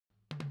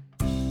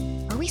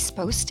we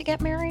supposed to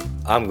get married?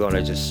 I'm going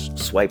to just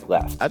swipe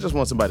left. I just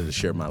want somebody to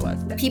share my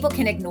life with. People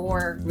can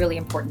ignore really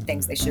important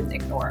things they shouldn't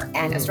ignore,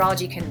 and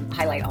astrology can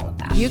highlight all of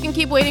that. You can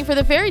keep waiting for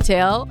the fairy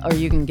tale, or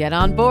you can get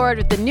on board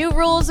with the new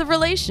rules of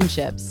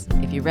relationships.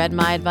 If you read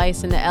my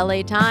advice in the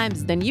LA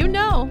Times, then you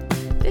know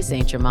this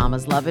ain't your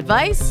mama's love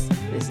advice.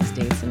 This is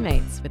Dates and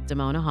Mates with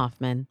Damona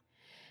Hoffman.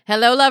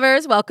 Hello,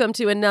 lovers. Welcome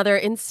to another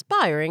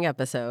inspiring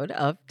episode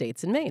of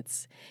Dates and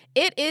Mates.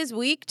 It is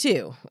week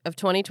 2 of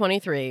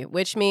 2023,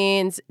 which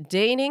means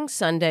Dating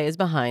Sunday is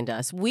behind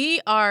us. We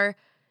are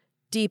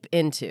deep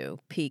into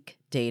peak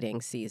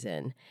dating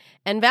season.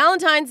 And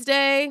Valentine's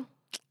Day,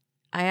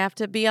 I have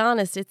to be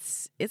honest,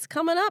 it's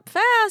coming up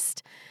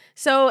fast.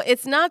 So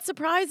it's not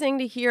surprising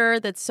to hear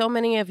that so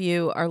many of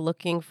you are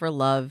looking for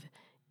love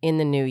in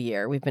the new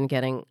year. We've been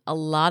getting a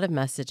lot of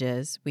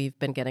messages. We've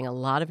been getting a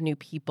lot of new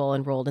people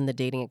enrolled in the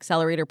Dating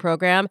Accelerator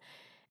program,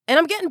 and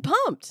I'm getting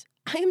pumped.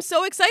 I am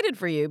so excited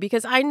for you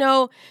because I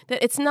know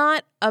that it's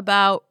not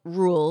about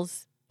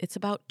rules. It's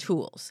about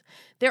tools.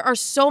 There are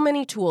so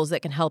many tools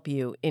that can help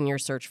you in your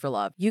search for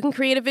love. You can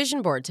create a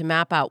vision board to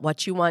map out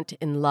what you want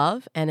in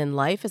love and in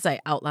life, as I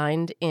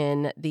outlined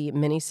in the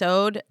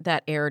mini-sode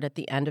that aired at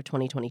the end of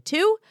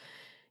 2022.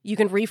 You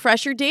can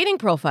refresh your dating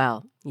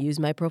profile. Use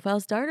my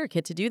profile starter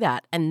kit to do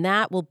that, and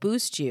that will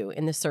boost you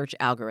in the search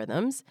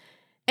algorithms.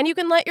 And you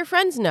can let your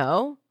friends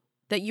know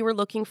that you are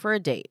looking for a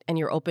date and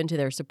you're open to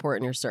their support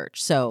in your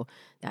search. So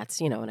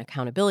that's, an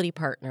accountability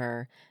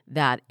partner.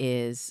 That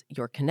is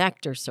your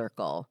connector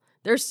circle.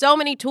 There's so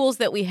many tools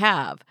that we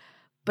have.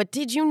 But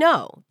did you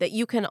know that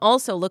you can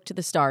also look to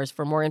the stars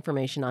for more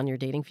information on your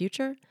dating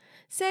future?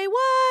 Say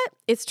what?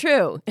 It's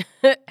true.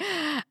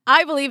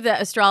 I believe that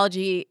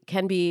astrology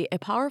can be a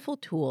powerful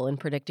tool in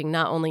predicting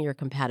not only your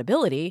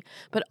compatibility,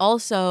 but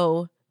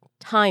also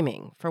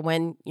timing for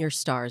when your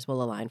stars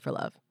will align for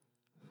love.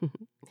 Do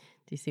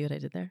you see what I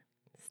did there?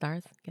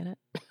 Stars, get it?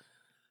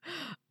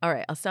 All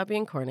right, I'll stop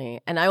being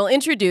corny, and I will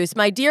introduce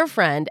my dear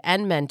friend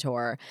and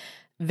mentor,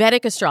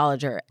 Vedic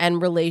astrologer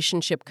and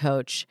relationship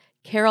coach,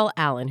 Carol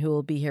Allen, who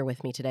will be here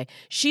with me today.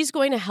 She's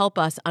going to help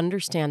us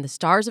understand the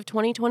stars of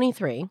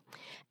 2023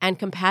 and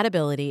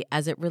compatibility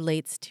as it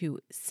relates to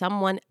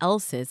someone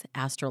else's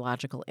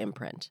astrological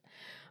imprint.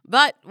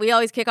 But we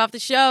always kick off the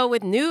show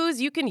with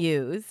news you can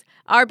use.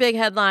 Our big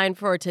headline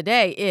for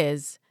today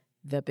is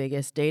the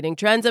biggest dating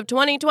trends of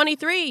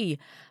 2023,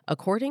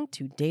 according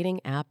to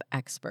dating app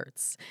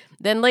experts.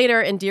 Then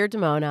later in Dear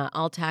Damona,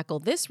 I'll tackle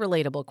this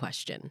relatable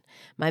question.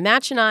 My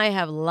match and I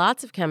have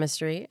lots of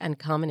chemistry and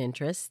common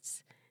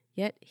interests.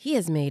 Yet he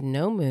has made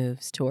no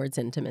moves towards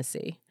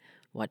intimacy.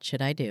 What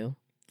should I do?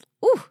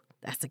 Ooh,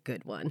 that's a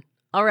good one.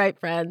 All right,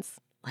 friends,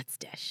 let's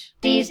dish.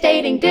 Dee's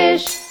Dating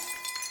Dish.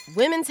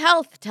 Women's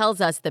Health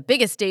tells us the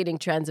biggest dating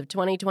trends of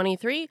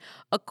 2023,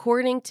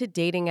 according to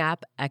dating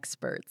app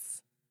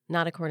experts.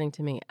 Not according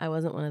to me. I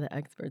wasn't one of the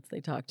experts they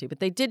talked to,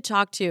 but they did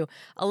talk to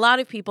a lot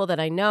of people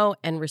that I know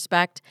and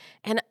respect.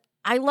 And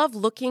I love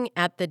looking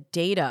at the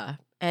data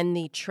and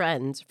the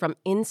trends from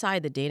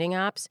inside the dating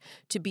apps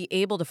to be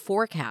able to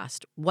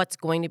forecast what's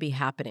going to be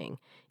happening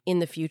in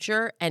the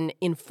future and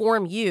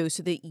inform you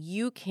so that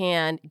you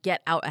can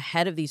get out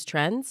ahead of these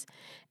trends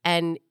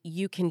and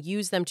you can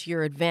use them to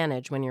your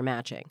advantage when you're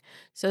matching.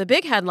 So the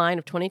big headline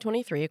of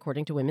 2023,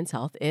 according to Women's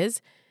Health, is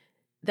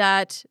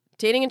that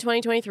dating in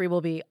 2023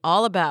 will be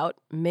all about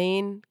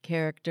main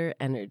character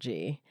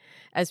energy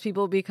as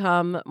people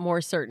become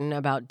more certain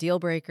about deal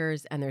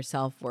breakers and their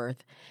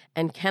self-worth.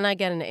 And can I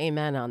get an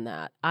amen on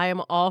that? I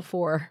am all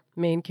for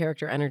main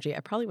character energy. I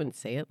probably wouldn't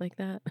say it like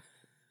that.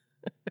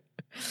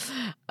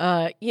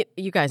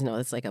 You guys know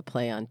it's like a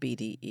play on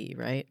BDE,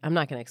 right? I'm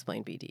not going to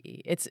explain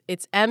BDE.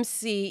 It's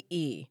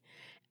MCE.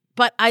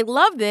 But I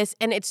love this,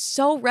 and it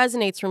so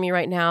resonates for me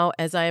right now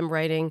as I am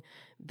writing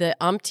the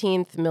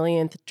umpteenth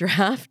millionth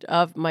draft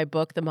of my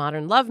book, The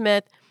Modern Love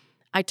Myth.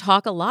 I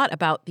talk a lot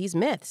about these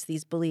myths,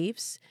 these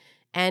beliefs,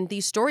 and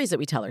these stories that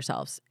we tell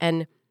ourselves.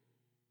 And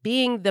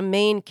being the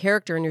main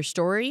character in your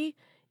story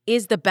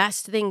is the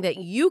best thing that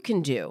you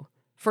can do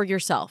for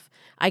yourself.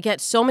 I get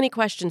so many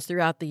questions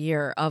throughout the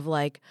year of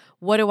like,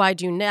 what do I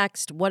do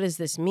next? What does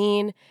this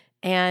mean?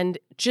 And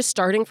just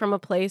starting from a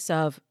place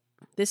of,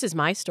 this is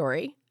my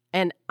story,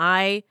 and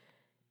I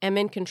am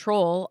in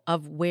control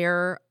of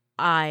where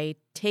I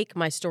take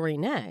my story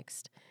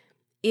next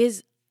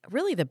is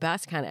really the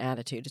best kind of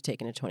attitude to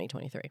take into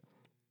 2023.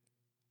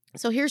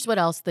 So here's what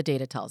else the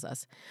data tells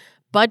us.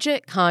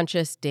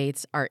 Budget-conscious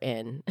dates are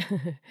in.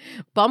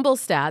 Bumble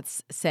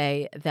stats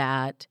say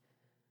that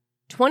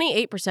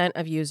 28%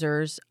 of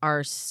users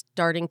are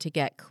starting to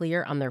get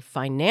clear on their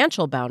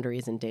financial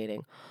boundaries in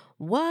dating.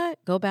 What?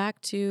 Go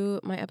back to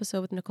my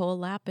episode with Nicole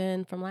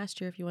Lappin from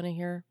last year if you want to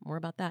hear more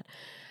about that.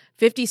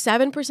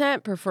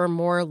 57% prefer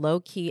more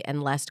low-key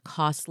and less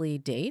costly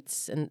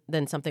dates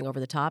than something over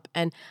the top.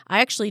 And I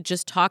actually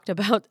just talked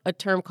about a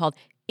term called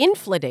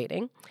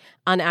infladating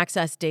on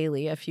Access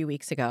Daily a few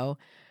weeks ago.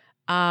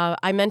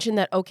 I mentioned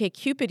that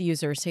OkCupid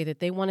users say that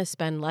they want to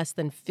spend less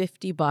than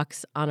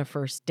 $50 on a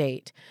first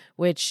date,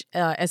 which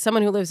as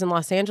someone who lives in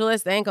Los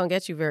Angeles, they ain't going to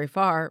get you very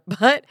far,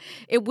 but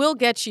it will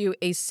get you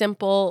a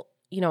simple,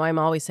 I'm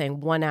always saying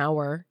 1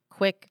 hour,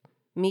 quick,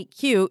 meet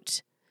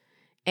cute.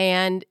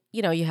 And,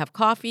 you have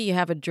coffee, you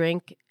have a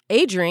drink,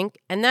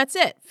 and that's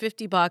it.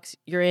 $50,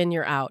 you're in,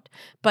 you're out.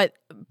 But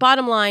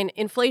bottom line,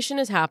 inflation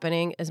is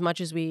happening as much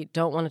as we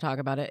don't want to talk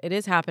about it. It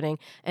is happening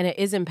and it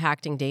is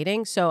impacting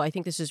dating. So I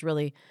think this is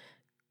really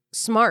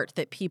smart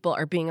that people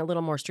are being a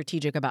little more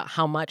strategic about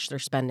how much they're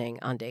spending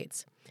on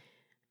dates.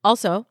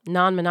 Also,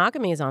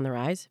 non-monogamy is on the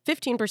rise.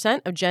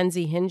 15% of Gen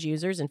Z Hinge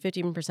users and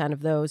 15%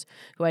 of those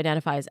who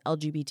identify as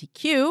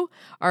LGBTQ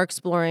are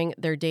exploring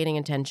their dating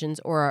intentions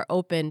or are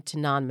open to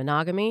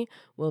non-monogamy.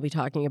 We'll be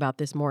talking about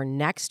this more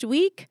next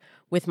week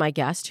with my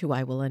guest, who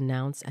I will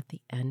announce at the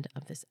end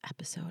of this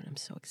episode. I'm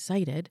so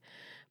excited.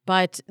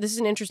 But this is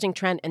an interesting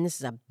trend, and this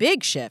is a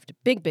big shift,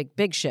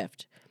 big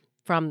shift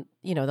from,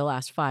 the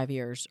last 5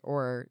 years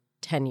or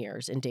 10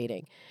 years in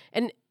dating.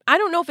 And I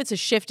don't know if it's a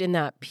shift in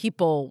that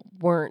people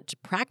weren't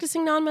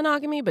practicing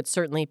non-monogamy, but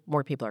certainly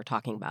more people are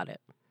talking about it.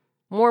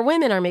 More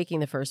women are making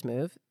the first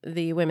move.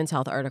 The Women's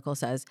Health article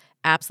says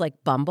apps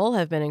like Bumble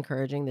have been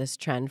encouraging this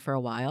trend for a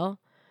while.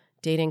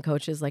 Dating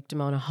coaches like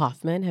Damona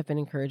Hoffman have been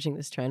encouraging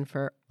this trend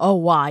for a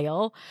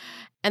while.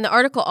 And the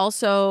article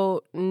also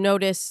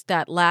noticed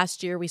that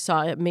last year we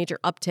saw a major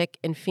uptick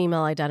in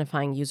female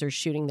identifying users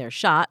shooting their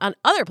shot on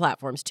other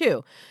platforms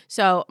too.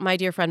 So my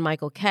dear friend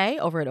Michael Kay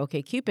over at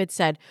OkCupid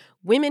said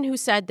women who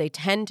said they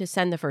tend to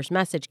send the first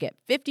message get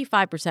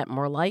 55%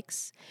 more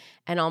likes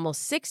and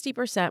almost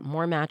 60%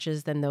 more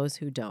matches than those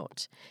who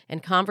don't.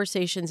 And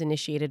conversations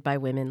initiated by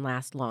women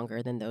last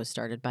longer than those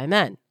started by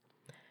men.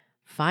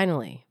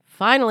 Finally,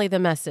 the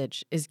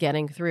message is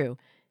getting through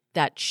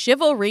that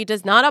chivalry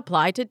does not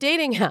apply to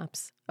dating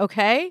apps,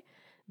 okay?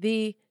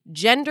 The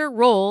gender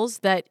roles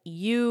that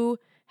you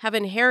have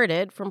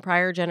inherited from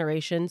prior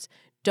generations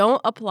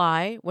don't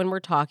apply when we're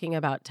talking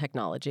about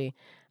technology.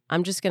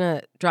 I'm just going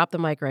to drop the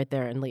mic right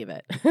there and leave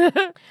it.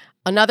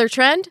 Another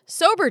trend,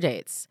 sober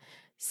dates.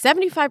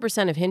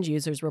 75% of Hinge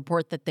users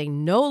report that they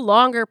no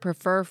longer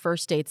prefer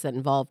first dates that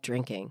involve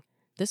drinking.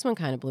 This one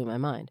kind of blew my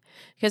mind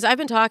because I've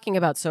been talking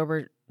about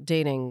sober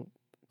dating.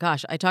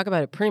 Gosh, I talk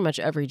about it pretty much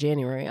every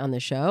January on the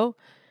show,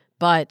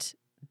 but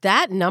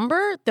that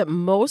number that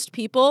most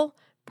people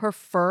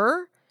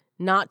prefer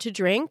not to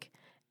drink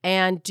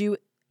and do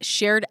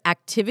shared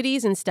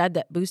activities instead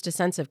that boost a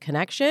sense of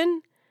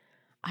connection,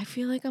 I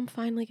feel like I'm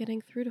finally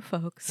getting through to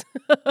folks.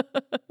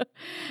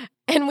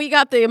 And we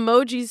got the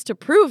emojis to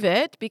prove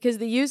it because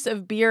the use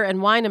of beer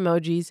and wine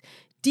emojis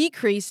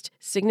decreased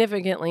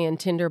significantly in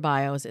Tinder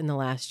bios in the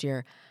last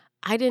year.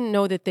 I didn't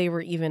know that they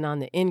were even on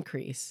the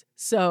increase.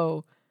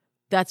 So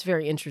that's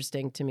very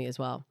interesting to me as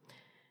well.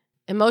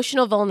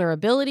 Emotional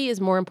vulnerability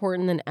is more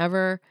important than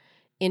ever.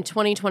 In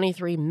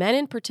 2023, men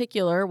in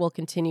particular will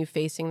continue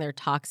facing their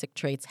toxic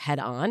traits head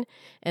on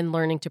and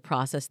learning to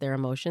process their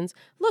emotions.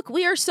 Look,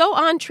 we are so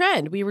on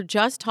trend. We were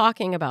just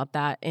talking about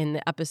that in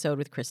the episode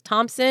with Chris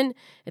Thompson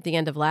at the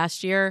end of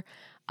last year.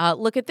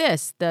 Look at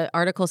this. The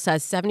article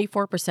says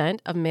 74%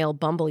 of male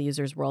Bumble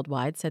users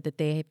worldwide said that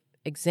they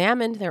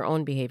examined their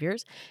own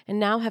behaviors and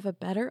now have a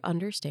better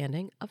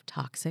understanding of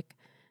toxic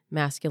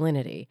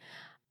masculinity.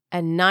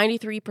 And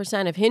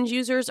 93% of Hinge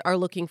users are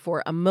looking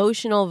for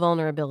emotional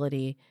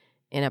vulnerability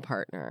in a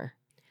partner.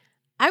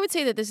 I would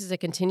say that this is a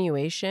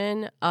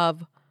continuation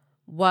of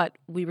what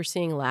we were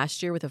seeing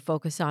last year with a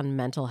focus on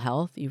mental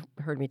health. You've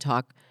heard me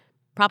talk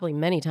probably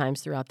many times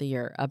throughout the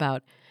year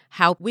about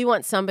how we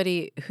want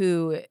somebody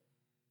who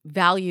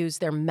values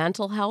their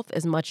mental health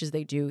as much as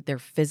they do their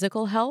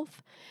physical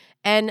health.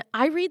 And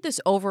I read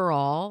this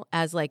overall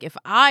as like if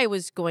I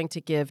was going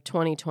to give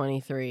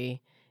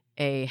 2023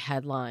 a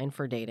headline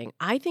for dating,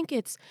 I think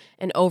it's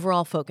an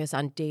overall focus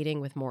on dating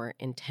with more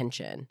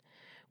intention.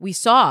 We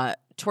saw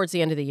towards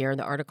the end of the year,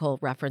 the article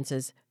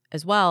references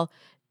as well,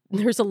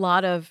 there's a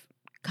lot of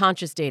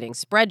conscious dating,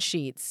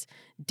 spreadsheets,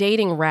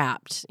 dating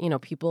wrapped,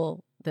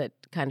 people that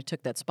kind of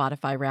took that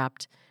Spotify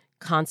wrapped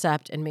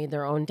concept and made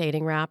their own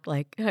dating wrap.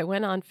 Like I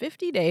went on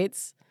 50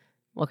 dates.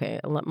 Okay,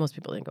 most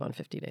people didn't go on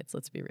 50 dates,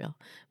 let's be real.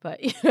 But,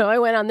 I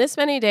went on this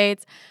many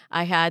dates.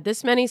 I had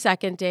this many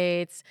second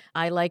dates.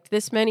 I liked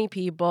this many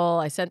people.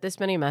 I sent this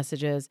many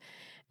messages.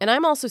 And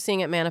I'm also seeing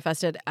it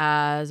manifested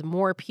as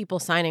more people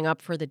signing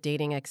up for the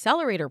Dating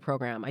Accelerator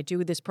program. I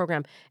do this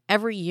program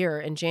every year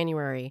in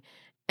January.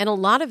 And a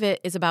lot of it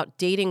is about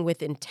dating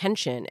with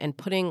intention and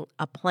putting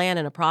a plan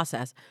and a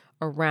process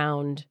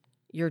around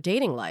your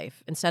dating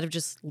life instead of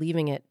just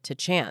leaving it to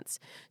chance.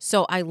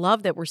 So I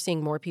love that we're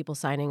seeing more people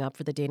signing up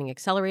for the Dating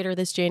Accelerator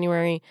this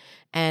January.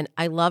 And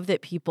I love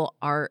that people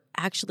are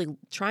actually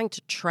trying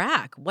to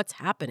track what's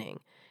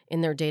happening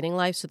in their dating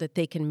life so that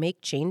they can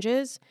make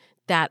changes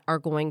that are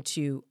going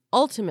to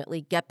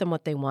ultimately get them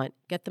what they want,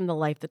 get them the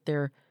life that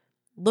they're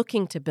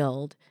looking to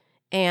build,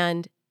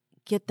 and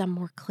get them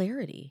more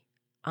clarity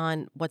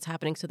on what's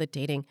happening so that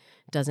dating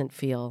doesn't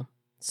feel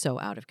so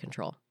out of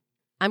control.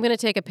 I'm going to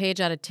take a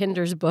page out of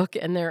Tinder's book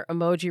and their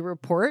emoji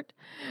report,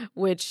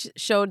 which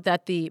showed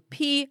that the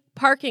P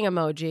parking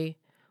emoji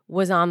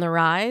was on the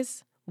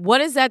rise. What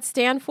does that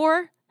stand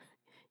for?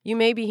 You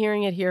may be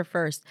hearing it here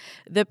first.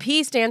 The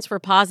P stands for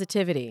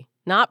positivity,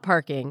 not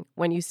parking,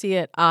 when you see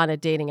it on a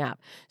dating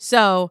app.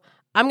 So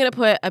I'm going to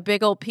put a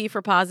big old P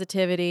for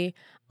positivity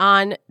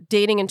on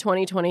Dating in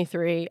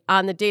 2023,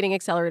 on the Dating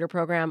Accelerator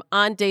program,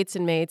 on Dates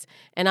and Mates,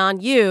 and on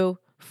you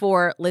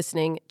for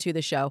listening to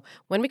the show.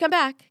 When we come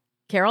back,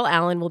 Carol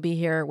Allen will be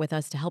here with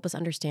us to help us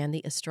understand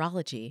the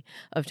astrology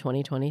of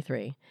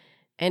 2023.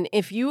 And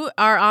if you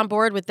are on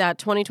board with that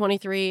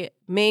 2023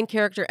 main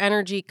character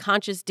energy,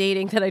 conscious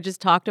dating that I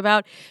just talked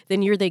about,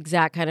 then you're the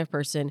exact kind of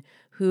person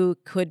who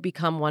could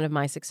become one of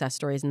my success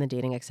stories in the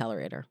Dating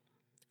Accelerator.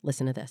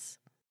 Listen to this.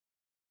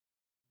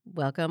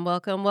 Welcome,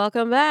 welcome,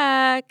 welcome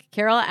back.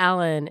 Carol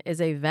Allen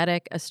is a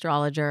Vedic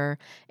astrologer,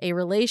 a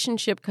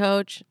relationship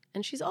coach,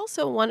 and she's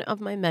also one of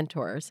my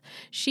mentors.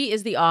 She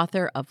is the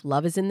author of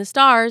Love is in the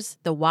Stars,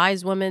 The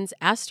Wise Woman's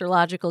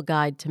Astrological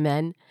Guide to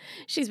Men.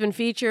 She's been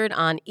featured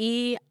on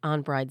E!,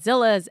 on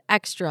Bridezilla's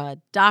Extra,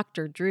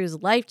 Dr.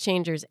 Drew's Life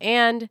Changers,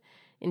 and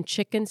in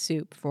Chicken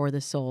Soup for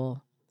the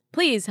Soul.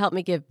 Please help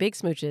me give big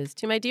smooches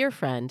to my dear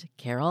friend,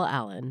 Carol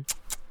Allen.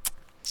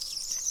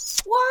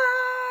 What?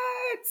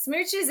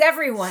 Smooches,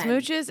 everyone.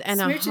 Smooches and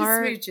Smooches, a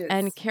heart. smooches.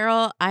 And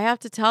Carol, I have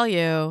to tell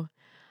you,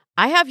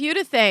 I have you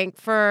to thank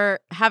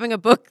for having a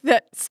book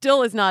that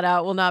still is not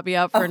out, will not be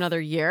out for another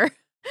year.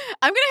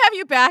 I'm going to have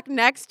you back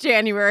next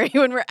January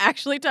when we're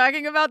actually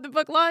talking about the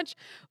book launch.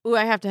 Ooh,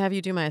 I have to have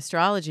you do my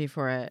astrology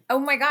for it. Oh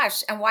my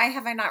gosh. And why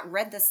have I not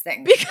read this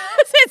thing? Because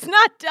it's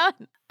not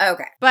done.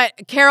 Okay.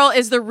 But Carol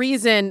is the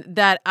reason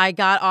that I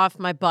got off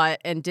my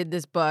butt and did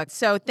this book.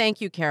 So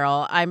thank you,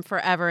 Carol. I'm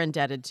forever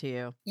indebted to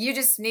you. You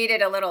just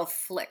needed a little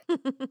flick.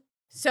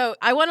 So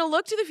I want to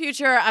look to the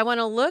future. I want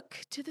to look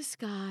to the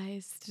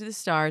skies, to the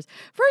stars.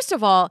 First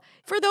of all,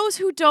 for those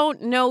who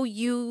don't know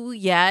you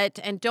yet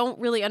and don't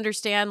really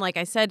understand, like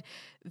I said,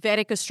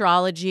 Vedic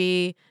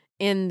astrology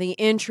in the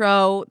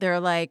intro, they're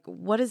like,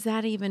 what does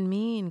that even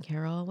mean,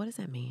 Carol? What does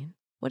that mean?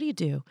 What do you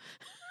do?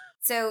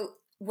 So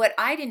what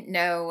I didn't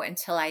know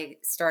until I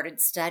started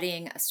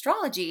studying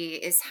astrology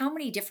is how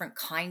many different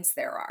kinds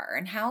there are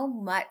and how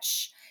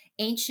much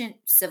ancient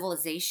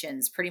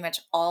civilizations pretty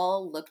much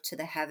all looked to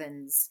the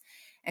heavens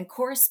and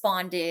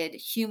corresponded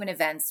human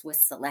events with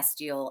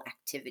celestial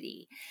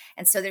activity.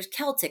 And so there's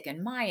Celtic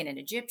and Mayan and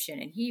Egyptian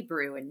and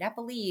Hebrew and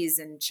Nepalese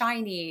and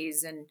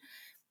Chinese and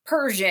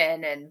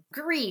Persian and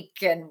Greek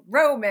and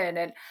Roman.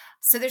 And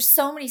so there's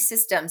so many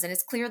systems. And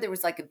it's clear there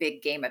was like a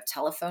big game of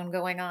telephone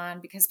going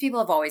on because people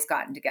have always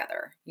gotten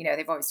together. You know,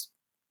 they've always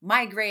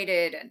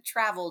migrated and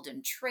traveled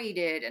and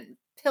traded and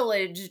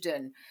pillaged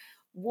and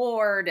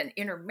warred and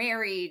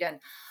intermarried. And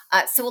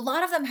so a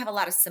lot of them have a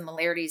lot of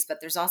similarities,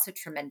 but there's also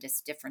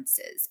tremendous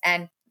differences.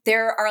 And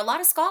there are a lot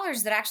of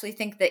scholars that actually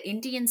think the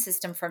Indian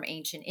system from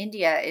ancient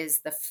India is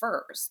the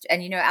first.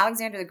 And, you know,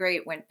 Alexander the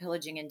Great went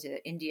pillaging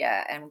into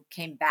India and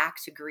came back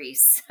to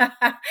Greece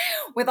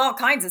with all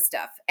kinds of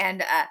stuff.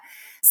 And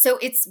so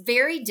it's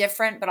very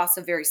different, but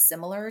also very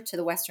similar to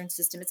the Western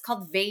system. It's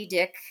called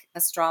Vedic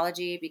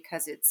astrology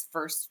because it's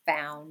first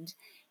found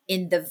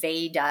in the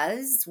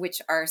Vedas,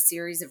 which are a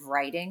series of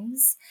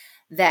writings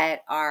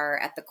that are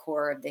at the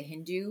core of the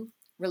Hindu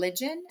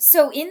religion.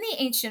 So in the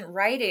ancient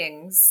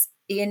writings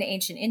in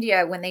ancient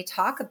India, when they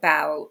talk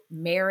about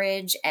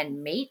marriage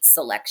and mate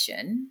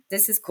selection,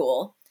 this is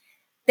cool.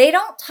 They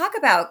don't talk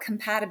about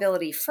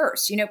compatibility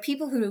first. You know,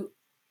 people who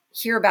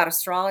hear about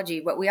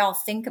astrology, what we all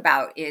think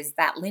about is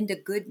that Linda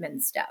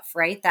Goodman stuff,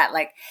 right? That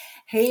like,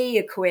 hey,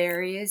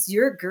 Aquarius,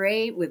 you're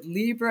great with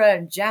Libra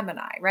and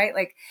Gemini, right?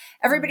 Like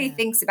everybody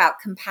thinks about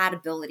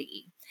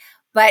compatibility.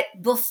 But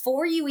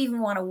before you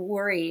even want to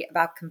worry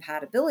about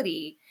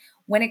compatibility,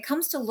 when it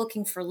comes to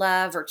looking for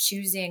love or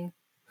choosing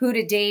who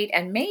to date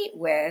and mate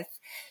with,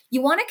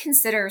 you want to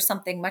consider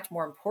something much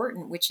more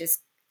important, which is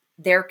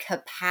their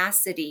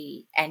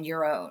capacity and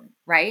your own,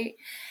 right?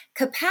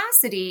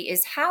 Capacity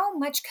is how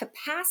much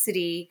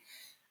capacity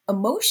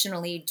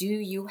emotionally do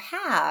you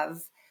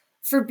have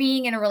for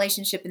being in a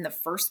relationship in the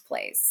first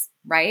place,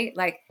 right?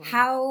 Like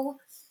how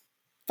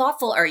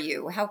thoughtful are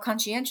you? How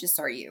conscientious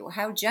are you?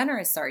 How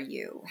generous are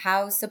you?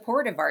 How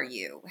supportive are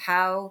you?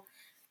 How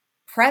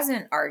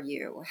present are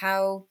you?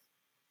 How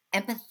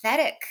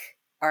empathetic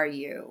are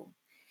you?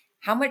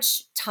 How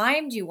much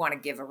time do you want to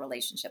give a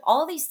relationship?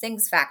 All these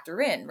things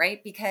factor in,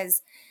 right?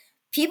 Because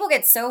people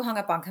get so hung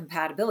up on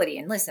compatibility.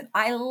 And listen,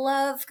 I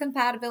love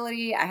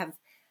compatibility. I have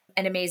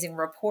an amazing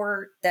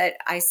report that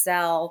I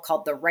sell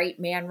called the Right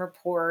Man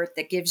Report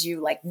that gives you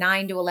like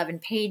 9 to 11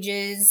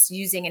 pages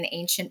using an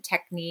ancient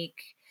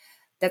technique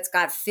that's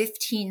got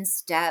 15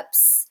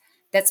 steps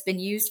that's been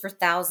used for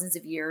thousands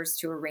of years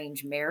to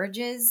arrange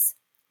marriages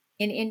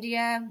in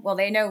India. Well,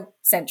 they know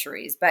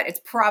centuries, but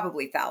it's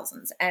probably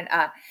thousands.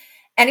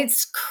 And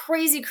it's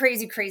crazy,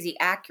 crazy, crazy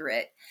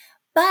accurate.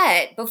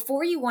 But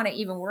before you want to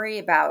even worry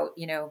about,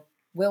 you know,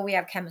 will we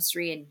have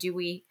chemistry and do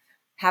we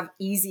have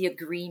easy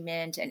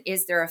agreement and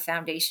is there a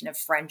foundation of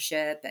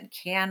friendship and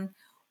can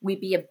we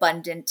be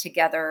abundant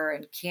together?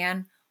 And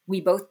can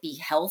we both be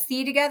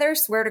healthy together?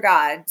 Swear to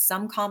God,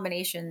 some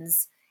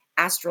combinations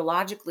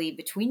astrologically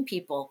between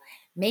people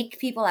make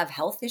people have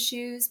health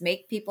issues,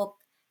 make people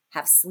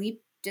have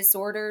sleep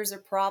disorders or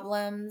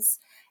problems.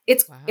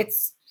 Wow.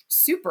 It's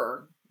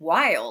super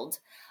wild.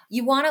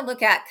 You want to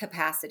look at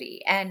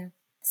capacity. And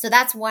so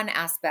that's one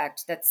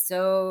aspect that's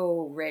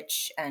so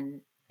rich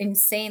and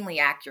insanely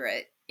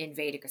accurate in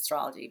Vedic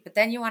astrology. But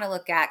then you want to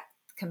look at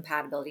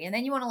compatibility, and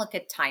then you want to look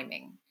at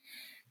timing.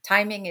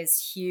 Timing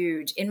is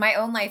huge. In my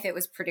own life, it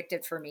was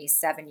predicted for me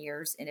 7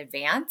 years in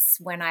advance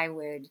when I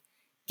would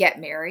get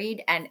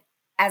married. And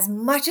as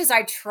much as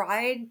I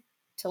tried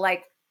to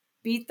like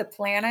beat the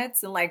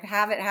planets and like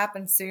have it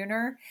happen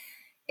sooner,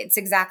 it's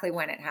exactly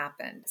when it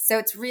happened. So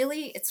it's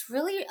really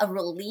a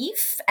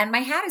relief. And my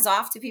hat is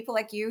off to people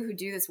like you who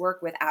do this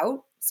work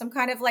without some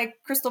kind of like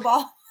crystal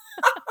ball.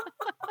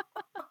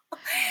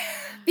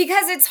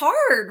 Because it's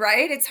hard,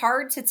 right? It's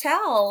hard to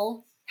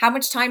tell how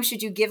much time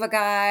should you give a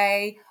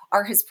guy?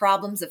 Are his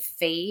problems a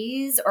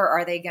phase, or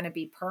are they going to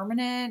be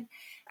permanent?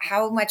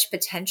 How much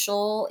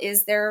potential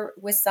is there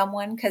with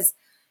someone? Because,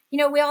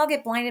 we all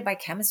get blinded by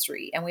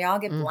chemistry, and we all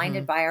get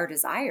blinded by our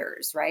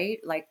desires, right?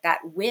 Like that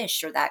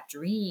wish or that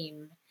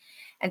dream.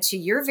 And to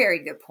your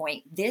very good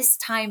point, this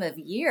time of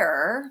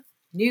year,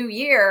 new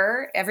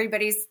year,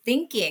 everybody's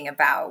thinking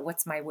about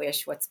what's my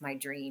wish, what's my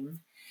dream.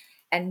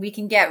 And we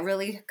can get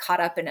really caught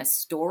up in a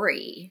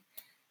story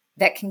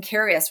that can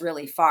carry us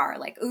really far.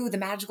 Like, ooh, the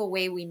magical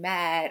way we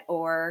met,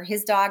 or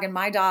his dog and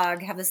my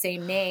dog have the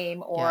same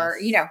name, or,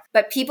 Yes.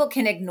 But people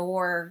can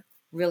ignore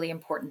really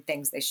important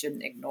things they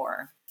shouldn't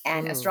ignore.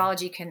 And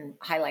astrology can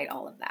highlight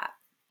all of that.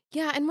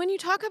 Yeah, and when you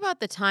talk about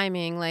the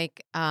timing,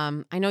 like,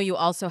 I know you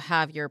also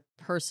have your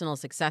personal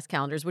success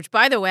calendars, which,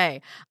 by the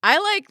way, I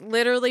like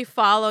literally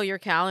follow your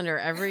calendar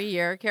every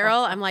year,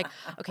 Carol. I'm like,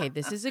 okay,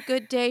 this is a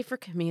good day for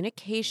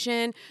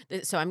communication.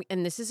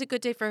 And this is a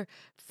good day for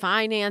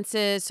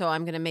finances. So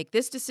I'm going to make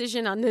this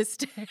decision on this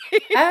day.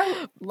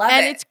 Oh, love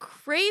And it. it's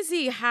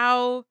crazy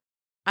how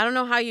I don't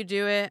know how you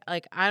do it.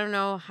 Like, I don't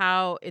know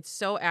how it's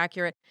so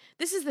accurate.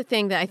 This is the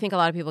thing that I think a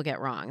lot of people get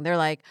wrong. They're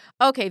like,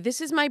 okay,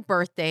 this is my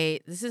birth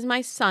date. This is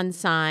my sun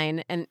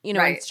sign. And,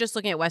 Right. it's just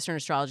looking at Western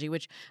astrology,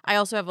 which I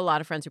also have a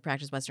lot of friends who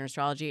practice Western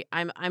astrology.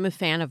 I'm a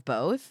fan of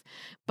both.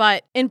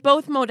 But in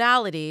both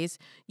modalities,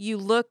 you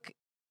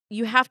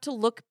have to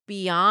look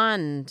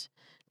beyond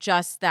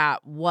just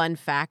that one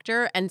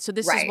factor. And so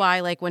this is Right.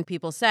 why, like, when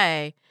people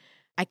say,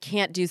 I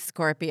can't do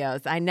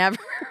Scorpios. I never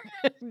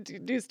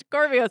do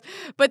Scorpios.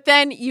 But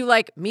then you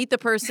like meet the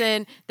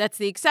person that's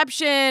the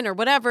exception or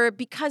whatever,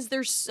 because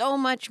there's so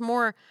much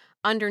more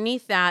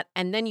underneath that.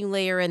 And then you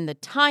layer in the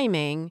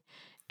timing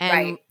and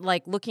Right.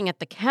 like looking at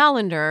the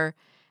calendar,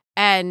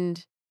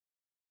 and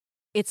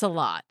it's a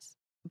lot.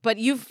 But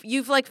you've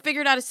like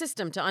figured out a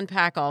system to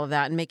unpack all of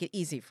that and make it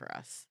easy for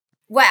us.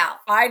 Well,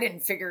 I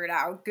didn't figure it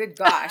out. Good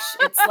gosh.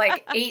 It's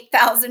like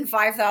 8,000,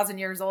 5,000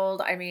 years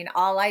old. I mean,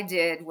 all I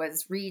did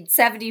was read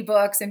 70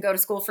 books and go to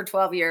school for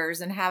 12 years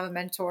and have a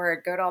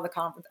mentor, go to all the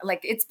conferences. Like,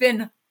 it's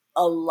been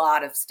a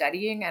lot of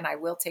studying, and I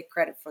will take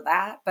credit for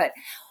that. But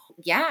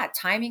yeah,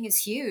 timing is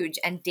huge,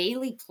 and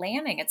daily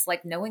planning. It's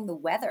like knowing the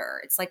weather.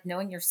 It's like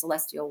knowing your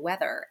celestial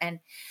weather. And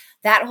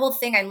that whole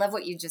thing, I love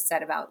what you just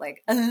said about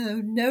like,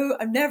 oh no,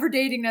 I'm never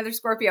dating another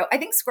Scorpio. I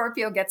think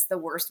Scorpio gets the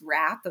worst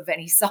rap of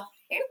any sign.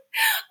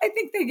 I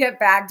think they get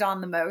bagged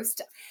on the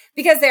most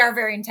because they are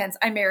very intense.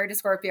 I married a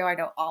Scorpio. I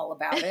know all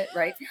about it,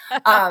 right?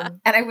 And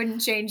I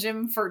wouldn't change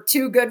him for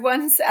 2 good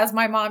ones, as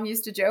my mom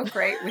used to joke,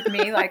 right, with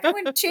me. Like, I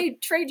wouldn't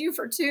trade you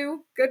for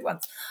 2 good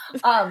ones.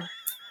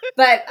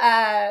 But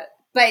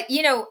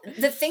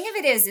the thing of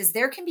it is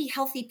there can be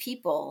healthy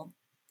people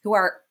who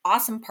are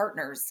awesome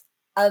partners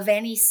of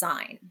any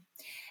sign.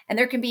 And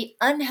there can be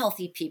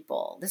unhealthy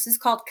people. This is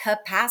called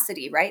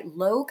capacity, right?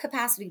 Low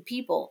capacity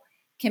people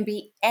can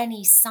be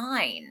any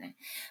sign,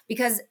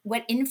 because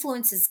what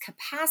influences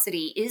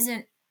capacity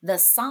isn't the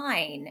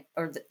sign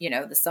or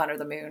the sun or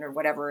the moon or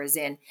whatever is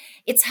in.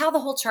 It's how the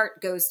whole chart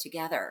goes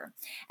together.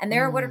 And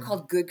there are what are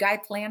called good guy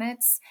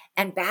planets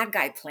and bad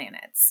guy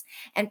planets.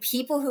 And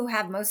people who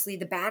have mostly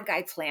the bad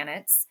guy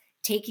planets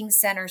taking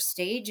center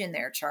stage in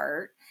their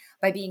chart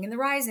by being in the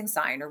rising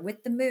sign or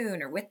with the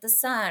moon or with the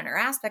sun or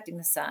aspecting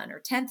the sun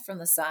or 10th from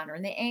the sun or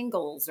in the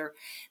angles, or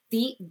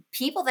the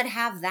people that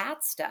have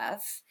that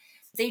stuff,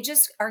 they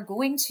just are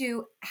going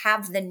to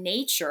have the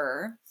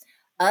nature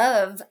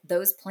of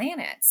those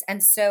planets.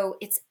 And so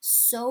it's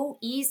so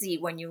easy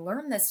when you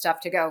learn this stuff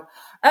to go,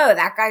 oh,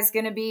 that guy's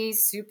going to be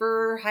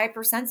super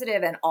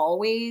hypersensitive and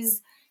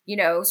always,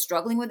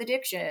 struggling with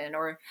addiction,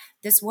 or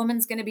this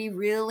woman's going to be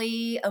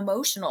really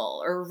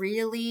emotional or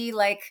really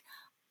like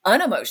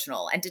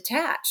unemotional and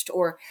detached,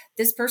 or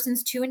this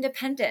person's too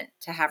independent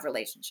to have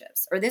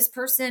relationships, or this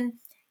person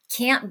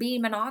can't be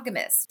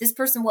monogamous. This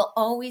person will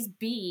always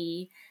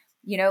be,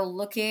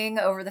 looking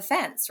over the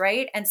fence,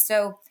 right? And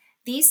so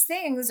these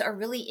things are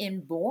really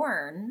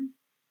inborn,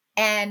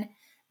 and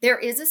there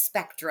is a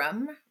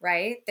spectrum,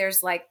 right?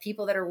 There's like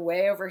people that are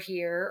way over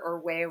here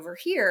or way over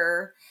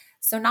here.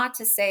 So not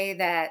to say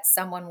that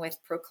someone with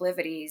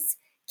proclivities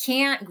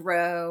can't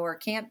grow or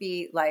can't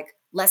be like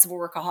less of a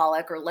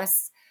workaholic or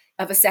less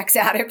of a sex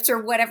addict or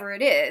whatever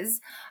it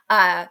is.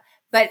 But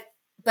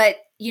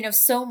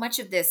so much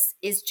of this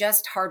is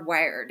just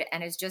hardwired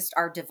and is just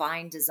our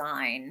divine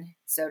design,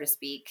 so to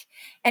speak,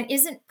 and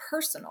isn't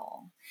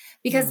personal.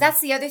 Because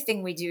that's the other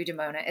thing we do,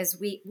 Damona, is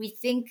we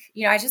think,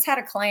 I just had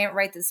a client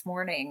right this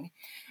morning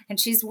and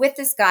she's with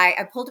this guy.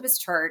 I pulled up his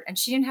chart and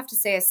she didn't have to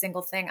say a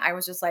single thing. I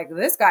was just like,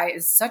 this guy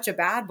is such a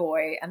bad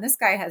boy. And this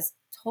guy has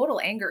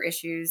total anger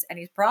issues and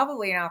he's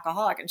probably an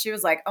alcoholic. And she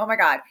was like, oh my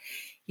God,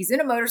 he's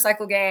in a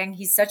motorcycle gang.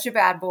 He's such a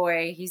bad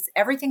boy.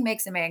 Everything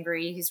makes him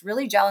angry. He's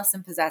really jealous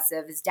and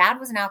possessive. His dad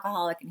was an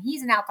alcoholic and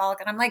he's an alcoholic.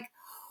 And I'm like,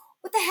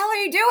 what the hell are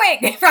you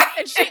doing?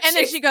 Right? And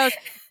then she goes,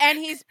 and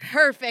he's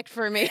perfect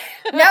for me.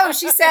 No,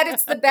 she said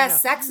it's the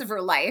best sex of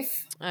her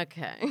life.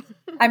 Okay.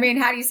 I mean,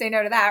 how do you say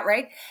no to that,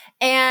 right?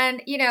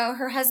 And,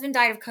 her husband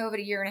died of COVID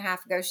a year and a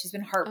half ago. She's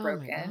been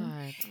heartbroken.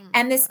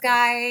 And this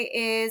guy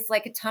is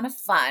like a ton of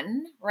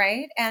fun,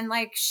 right? And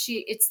like so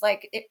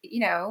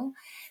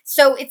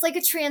it's like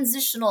a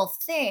transitional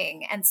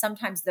thing. And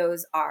sometimes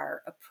those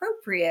are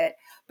appropriate,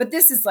 but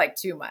this is like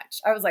too much.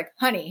 I was like,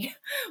 honey,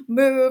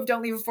 move,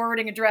 don't leave a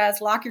forwarding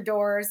address, lock your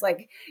doors,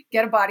 like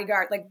get a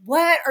bodyguard. Like,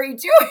 what are you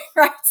doing?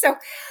 Right. So,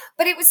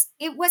 but it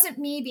wasn't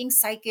me being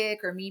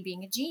psychic or me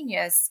being a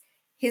genius.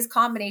 His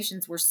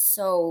combinations were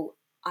so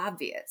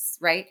obvious.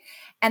 Right.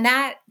 And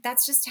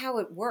that's just how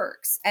it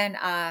works. And,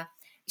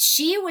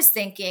 she was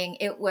thinking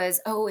it was,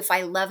 if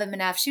I love him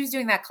enough, she was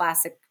doing that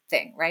classic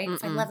thing, right?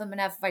 If I love him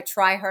enough, if I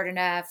try hard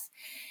enough,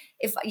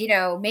 if,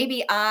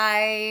 maybe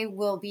I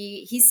will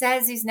be, he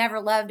says he's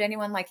never loved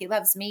anyone like he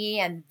loves me.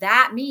 And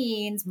that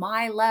means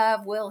my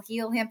love will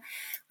heal him.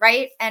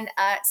 Right. And,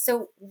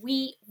 so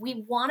we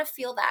want to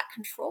feel that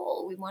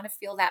control. We want to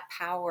feel that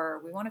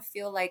power. We want to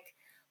feel like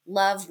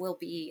love will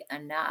be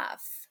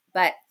enough.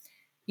 But,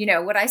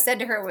 what I said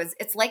to her was,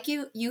 it's like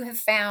you have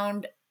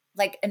found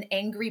like an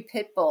angry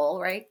pit bull,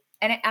 right?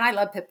 And I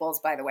love pit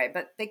bulls, by the way,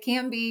 but there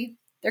can be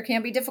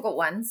difficult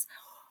ones,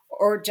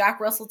 or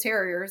Jack Russell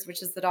Terriers,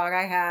 which is the dog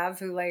I have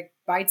who like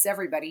bites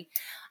everybody.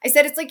 I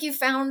said, it's like you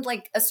found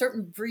like a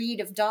certain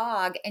breed of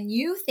dog and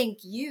you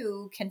think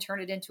you can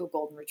turn it into a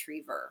golden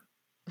retriever,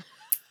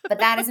 but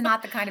that is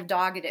not the kind of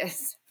dog it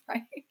is.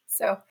 Right.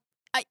 So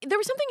there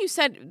was something you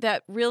said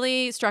that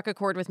really struck a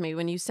chord with me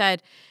when you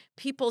said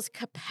people's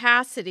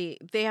capacity,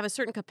 they have a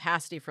certain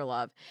capacity for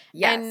love.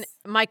 Yes. And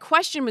my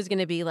question was going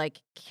to be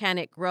like, can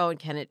it grow and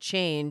can it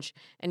change?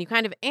 And you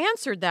kind of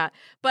answered that.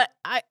 But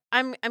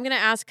I'm going to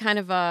ask kind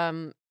of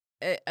a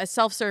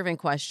self-serving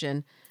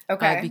question.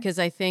 Okay. Because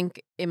I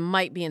think it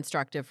might be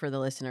instructive for the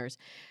listeners.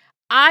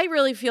 I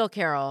really feel,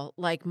 Carol,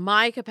 like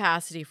my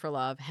capacity for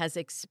love has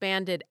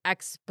expanded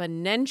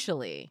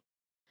exponentially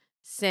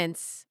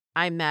since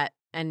I met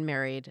and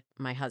married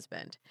my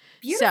husband.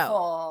 Beautiful.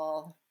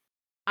 So,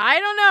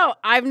 I don't know.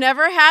 I've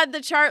never had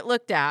the chart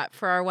looked at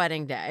for our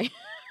wedding day.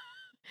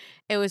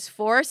 It was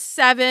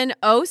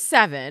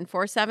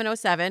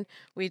 4707.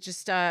 We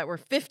just we're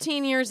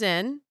 15 years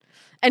in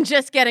and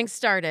just getting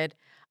started.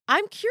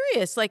 I'm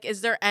curious, like,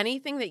 is there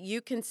anything that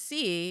you can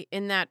see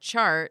in that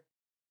chart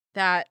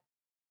that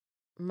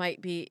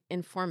might be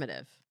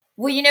informative?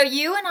 Well,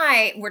 you and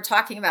I were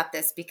talking about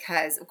this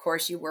because, of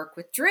course, you work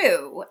with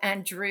Drew,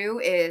 and Drew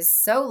is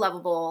so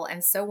lovable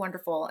and so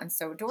wonderful and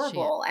so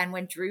adorable. And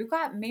when Drew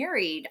got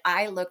married,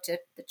 I looked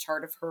at the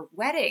chart of her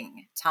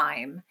wedding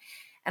time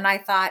and I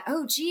thought,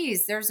 oh,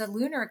 geez, there's a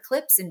lunar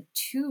eclipse in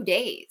 2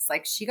 days.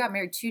 Like she got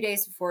married 2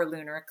 days before a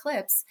lunar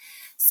eclipse.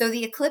 So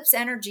the eclipse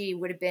energy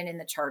would have been in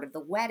the chart of the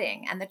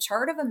wedding, and the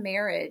chart of a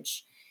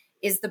marriage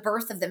is the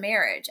birth of the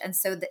marriage. And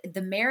so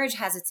the marriage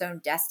has its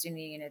own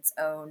destiny and its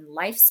own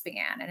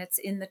lifespan, and it's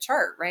in the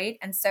chart, right?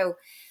 And so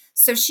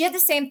she had the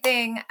same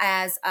thing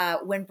as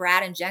when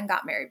Brad and Jen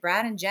got married.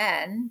 Brad and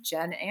Jen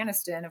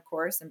Aniston, of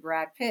course, and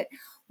Brad Pitt,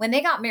 when they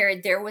got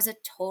married, there was a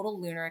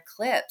total lunar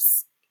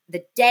eclipse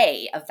the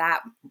day of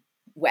that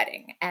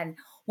wedding. And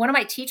one of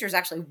my teachers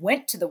actually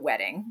went to the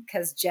wedding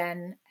because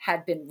Jen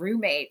had been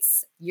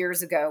roommates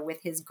years ago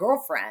with his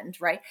girlfriend,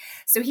 right?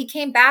 So he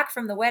came back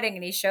from the wedding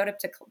and he showed up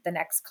to the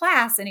next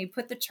class and he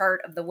put the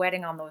chart of the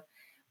wedding on the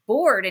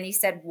board and he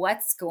said,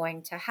 what's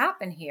going to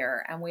happen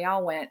here? And we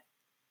all went,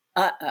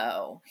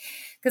 uh-oh.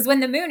 Because when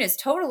the moon is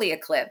totally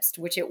eclipsed,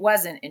 which it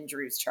wasn't in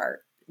Drew's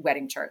chart,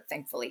 wedding chart,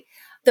 thankfully,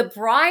 the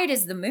bride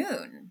is the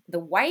moon. The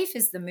wife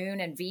is the moon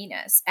and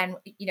Venus. And,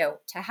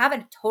 to have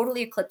a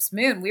totally eclipsed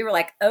moon, we were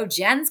like, oh,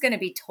 Jen's going to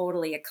be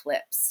totally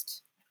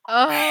eclipsed.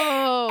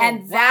 Oh,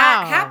 and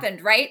that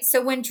happened, right?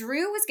 So when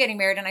Drew was getting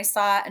married and I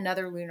saw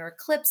another lunar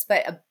eclipse,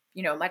 but a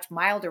much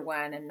milder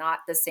one and not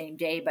the same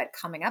day, but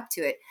coming up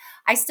to it,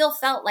 I still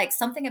felt like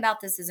something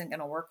about this isn't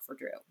going to work for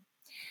Drew.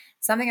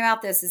 Something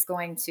about this is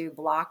going to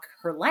block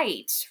her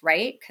light,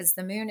 right? Because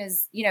the moon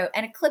is,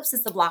 an eclipse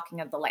is the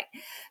blocking of the light.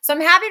 So I'm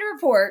happy to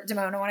report,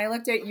 Damona, when I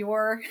looked at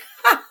your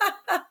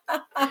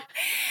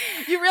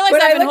You realize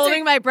I've been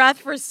holding my breath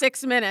for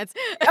 6 minutes.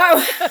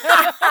 Oh,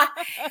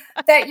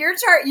 that your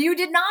chart, you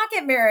did not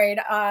get married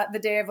the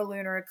day of a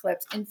lunar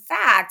eclipse. In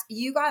fact,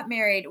 you got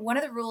married. One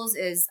of the rules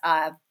is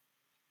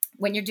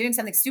when you're doing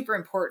something super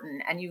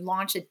important and you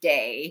launch a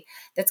day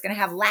that's going to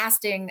have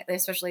lasting,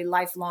 especially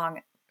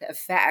lifelong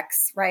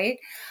effects, right?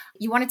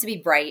 You want it to be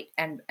bright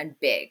and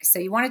big. So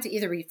you want it to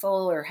either be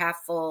full or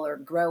half full or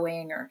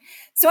growing or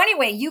so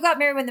anyway, you got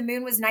married when the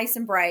moon was nice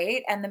and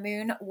bright and the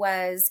moon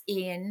was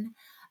in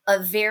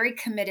a very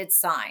committed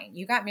sign.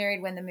 You got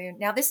married when the moon,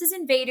 now this is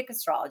in Vedic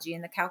astrology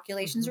and the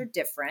calculations are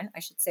different. I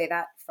should say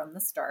that from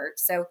the start.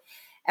 So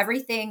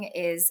everything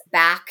is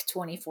back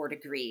 24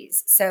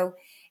 degrees. So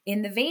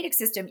in the Vedic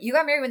system, you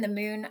got married when the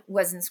moon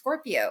was in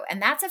Scorpio,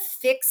 and that's a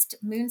fixed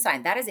moon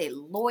sign. That is a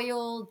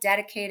loyal,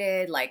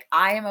 dedicated, like,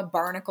 I am a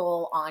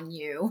barnacle on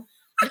you.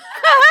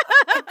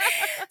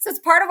 So it's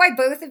part of why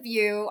both of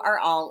you are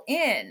all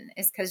in,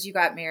 is because you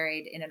got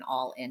married in an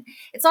all in.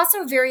 It's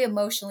also a very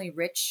emotionally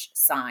rich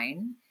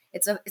sign.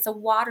 It's a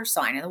water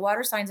sign, and the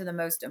water signs are the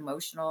most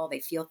emotional. They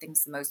feel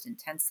things the most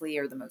intensely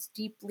or the most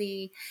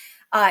deeply.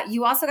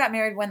 You also got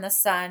married when the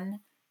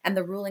sun and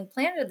the ruling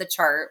planet of the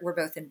chart were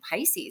both in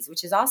Pisces,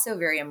 which is also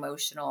very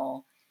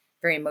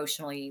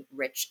emotionally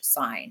rich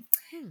sign.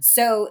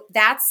 So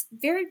that's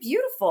very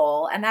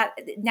beautiful. And that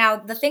now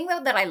the thing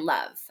though that I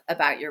love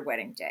about your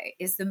wedding day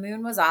is the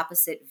moon was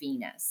opposite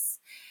Venus.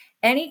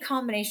 Any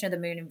combination of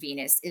the moon and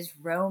Venus is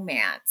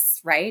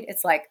romance, right?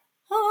 It's like,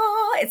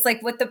 it's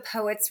like what the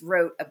poets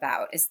wrote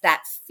about is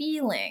that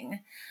feeling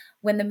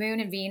when the moon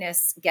and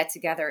Venus get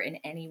together in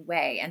any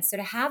way. And so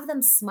to have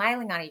them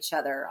smiling on each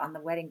other on the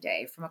wedding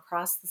day from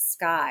across the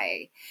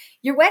sky,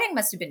 your wedding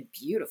must have been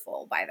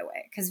beautiful, by the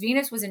way, because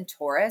Venus was in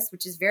Taurus,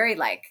 which is very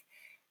like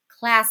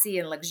classy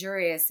and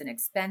luxurious and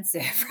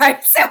expensive,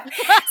 right? So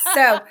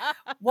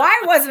why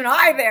wasn't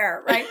I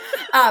there, right?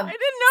 I didn't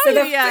know so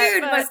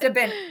the food must have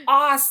been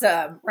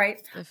awesome,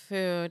 right? The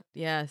food,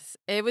 yes.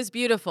 It was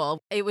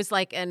beautiful. It was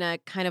like in a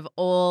kind of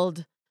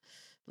old,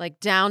 like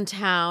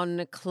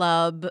downtown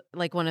club,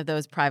 like one of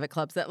those private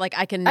clubs that like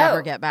I can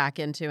never get back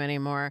into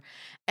anymore.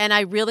 And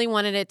I really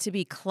wanted it to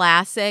be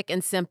classic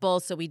and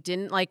simple. So we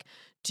didn't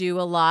do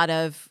a lot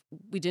of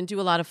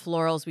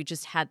florals. We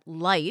just had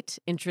light,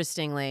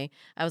 interestingly.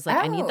 I was like,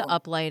 I need the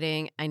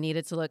uplighting. I need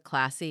it to look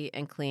classy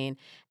and clean.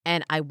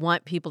 And I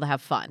want people to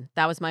have fun.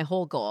 That was my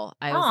whole goal.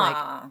 I was like,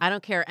 I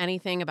don't care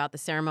anything about the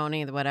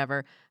ceremony or the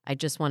whatever. I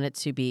just want it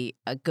to be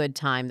a good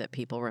time that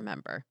people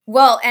remember.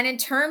 Well, and in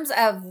terms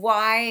of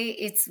why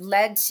it's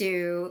led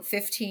to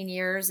 15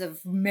 years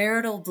of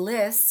marital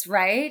bliss,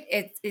 right?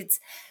 It's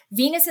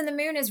Venus and the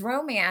moon is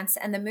romance,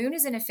 and the moon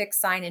is in a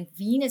fixed sign and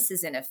Venus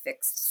is in a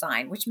fixed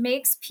sign, which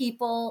makes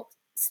people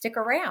stick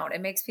around. It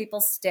makes people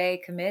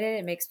stay committed.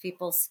 It makes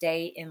people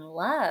stay in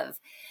love.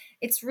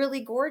 It's really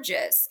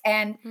gorgeous.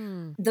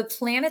 And the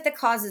planet that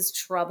causes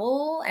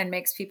trouble and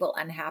makes people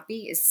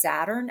unhappy is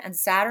Saturn. And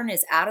Saturn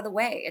is out of the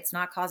way. It's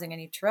not causing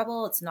any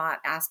trouble. It's not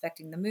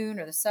aspecting the moon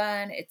or the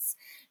sun. It's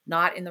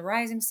not in the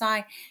rising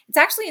sign. It's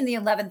actually in the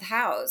 11th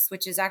house,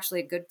 which is actually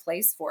a good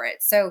place for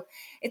it. So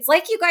it's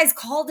like you guys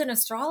called an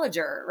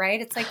astrologer, right?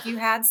 It's like you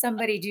had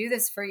somebody do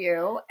this for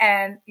you.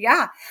 And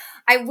yeah,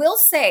 I will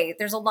say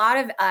there's a lot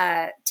of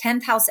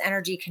 10th house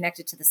energy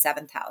connected to the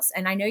 7th house.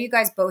 And I know you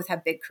guys both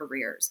have big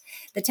careers.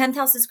 The 10th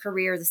house is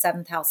career. The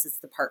 7th house is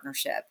the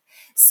partnership.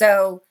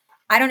 So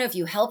I don't know if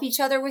you help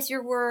each other with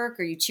your work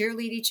or you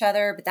cheerlead each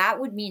other, but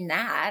that would mean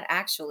that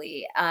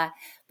actually.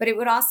 But it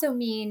would also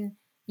mean,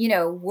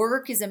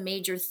 work is a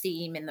major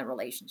theme in the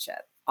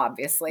relationship,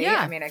 obviously. Yeah.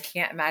 I mean, I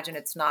can't imagine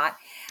it's not.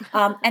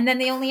 And then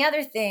the only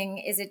other thing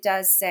is it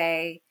does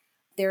say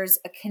there's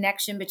a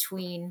connection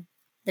between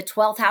the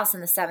 12th house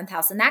and the 7th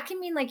house. And that can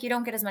mean like you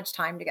don't get as much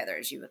time together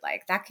as you would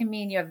like. That can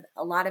mean you have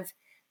a lot of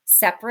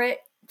separate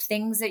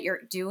things that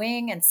you're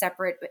doing and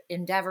separate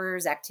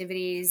endeavors,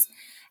 activities.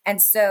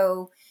 And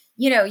so,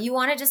 you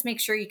want to just make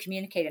sure you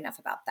communicate enough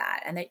about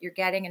that and that you're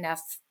getting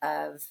enough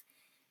of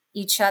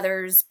each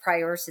other's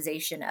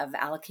prioritization of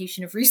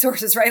allocation of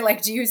resources, right?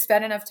 Like, do you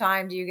spend enough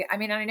time? I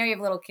know you have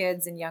little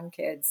kids and young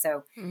kids,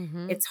 so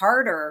it's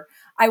harder.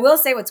 I will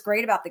say what's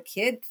great about the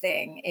kid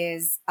thing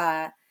is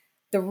the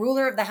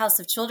ruler of the house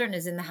of children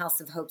is in the house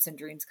of hopes and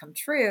dreams come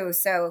true.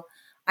 So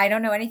I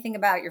don't know anything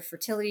about your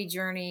fertility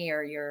journey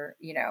or your,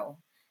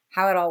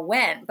 how it all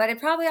went, but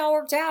it probably all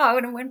worked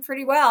out and went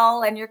pretty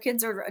well. And your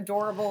kids are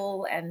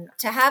adorable. And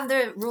to have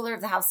the ruler of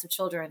the house of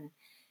children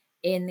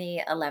in the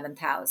 11th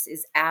house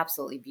is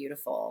absolutely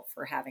beautiful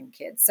for having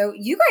kids. So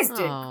you guys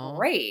did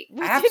great.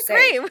 We did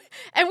great.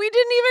 And we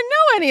didn't even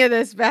know any of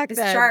this back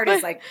then. This chart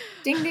is like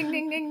ding, ding,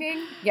 ding, ding,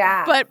 ding.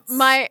 Yeah. But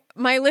my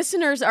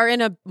listeners are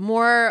in a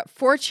more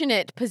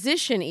fortunate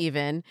position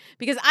even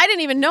because I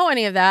didn't even know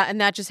any of that.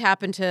 And that just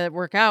happened to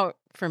work out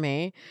for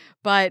me.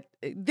 But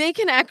they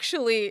can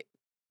actually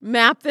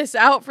map this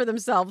out for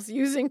themselves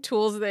using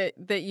tools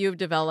that you've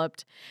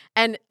developed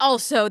and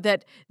also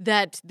that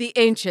the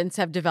ancients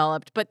have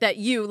developed, but that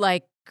you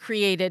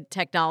created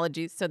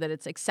technology so that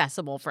it's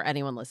accessible for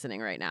anyone listening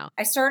right now.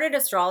 I started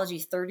astrology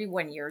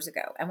 31 years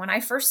ago. And when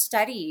I first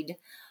studied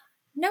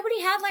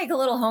nobody had like a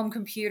little home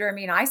computer. I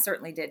mean, I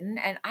certainly didn't.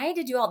 And I had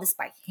to do all this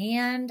by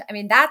hand.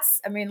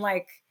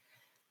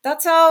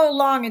 That's how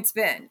long it's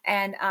been.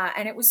 And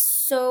it was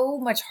so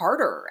much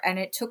harder and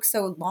it took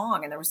so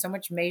long and there was so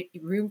much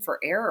room for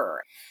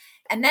error.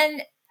 And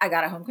then I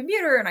got a home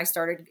computer and I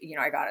started,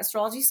 I got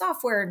astrology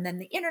software and then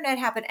the internet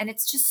happened. And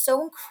it's just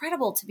so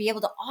incredible to be able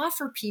to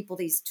offer people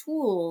these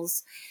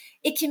tools.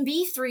 It can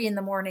be 3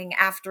 a.m.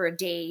 after a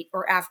date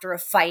or after a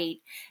fight.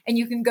 And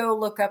you can go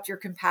look up your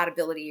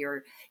compatibility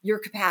or your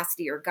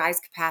capacity or guy's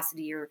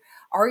capacity, or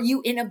are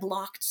you in a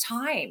blocked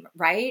time,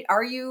 right?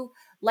 Are you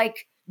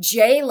like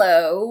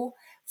J-Lo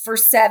for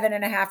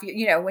 7.5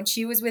 years, when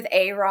she was with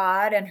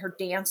A-Rod and her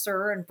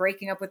dancer and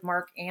breaking up with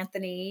Mark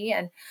Anthony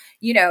and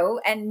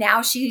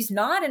now she's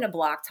not in a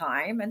block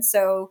time. And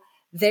so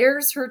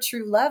there's her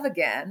true love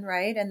again.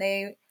 Right. And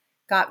they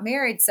got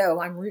married. So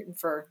I'm rooting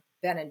for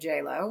Ben and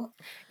J-Lo,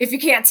 if you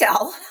can't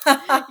tell.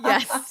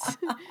 Yes.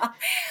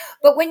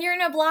 But when you're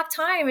in a block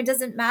time, it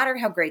doesn't matter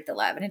how great the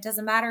love and it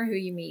doesn't matter who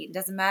you meet. It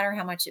doesn't matter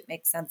how much it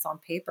makes sense on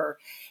paper.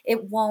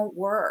 It won't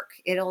work.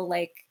 It'll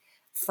like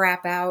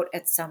frap out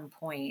at some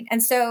point.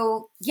 And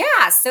so,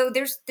 so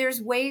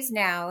there's ways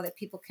now that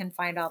people can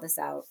find all this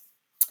out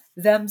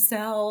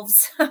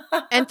themselves.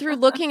 And through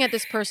looking at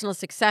this personal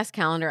success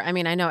calendar, I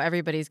mean, I know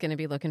everybody's going to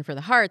be looking for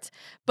the hearts,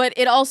 but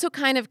it also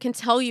kind of can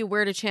tell you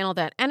where to channel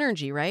that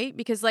energy, right?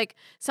 Because like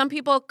some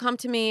people come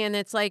to me and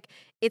it's like,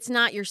 it's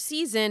not your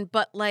season,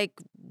 but like,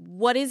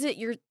 what is it?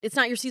 It's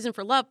not your season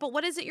for love, but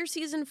what is it your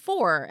season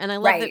for? And I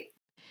love that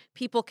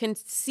people can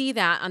see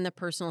that on the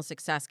personal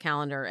success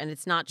calendar. And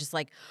it's not just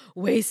like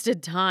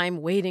wasted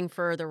time waiting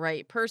for the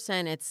right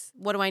person. It's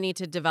what do I need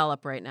to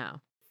develop right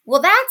now?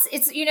 Well,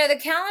 the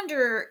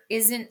calendar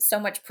isn't so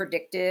much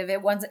predictive.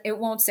 It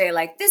won't say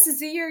like, this is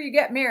the year you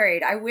get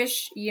married. I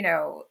wish,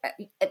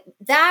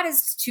 that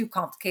is too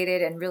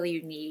complicated and really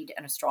you need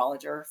an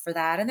astrologer for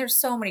that. And there's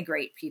so many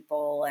great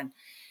people and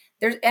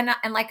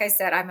like I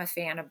said, I'm a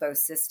fan of both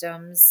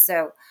systems.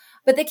 So,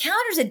 but the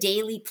calendar's a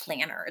daily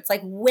planner. It's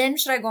like, when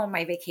should I go on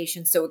my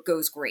vacation so it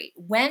goes great?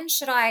 When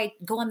should I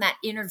go on that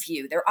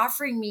interview? They're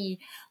offering me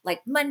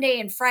like Monday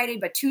and Friday,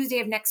 but Tuesday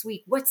of next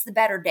week, what's the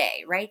better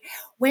day, right?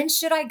 When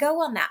should I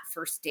go on that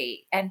first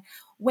date? And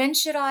when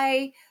should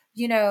I,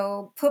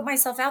 put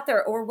myself out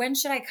there? Or when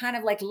should I kind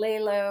of like lay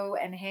low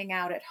and hang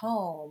out at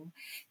home?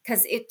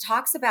 Because it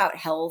talks about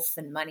health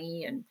and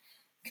money and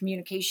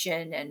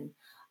communication and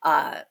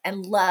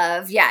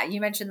love. Yeah, you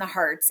mentioned the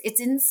hearts.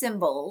 It's in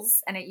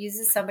symbols and it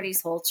uses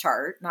somebody's whole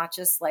chart, not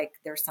just like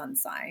their sun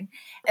sign.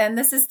 And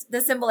this is the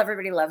symbol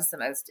everybody loves the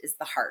most is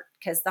the heart,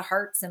 because the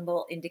heart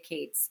symbol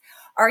indicates,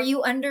 are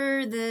you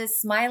under the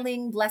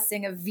smiling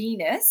blessing of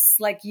Venus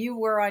like you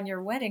were on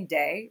your wedding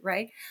day,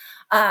 right?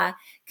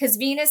 Because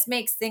Venus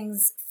makes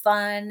things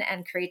fun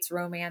and creates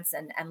romance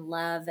and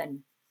love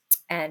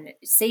and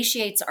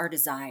satiates our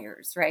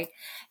desires, right?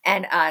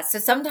 And so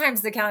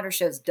sometimes the calendar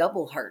shows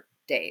double heart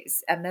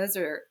days, and those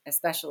are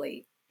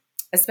especially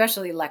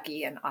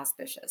lucky and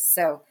auspicious.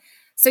 So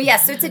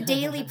it's a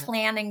daily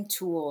planning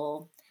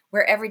tool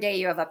where every day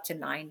you have up to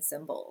 9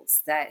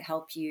 symbols that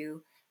help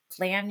you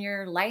plan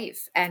your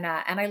life. And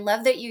I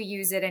love that you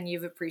use it and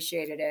you've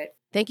appreciated it.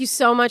 Thank you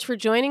so much for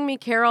joining me,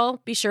 Carol.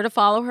 Be sure to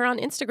follow her on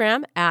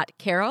Instagram at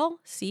Carol,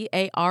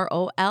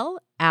 Carol,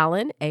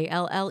 Allen,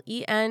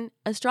 Allen,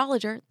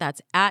 astrologer.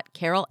 That's at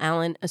Carol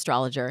Allen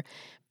Astrologer.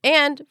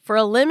 And for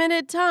a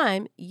limited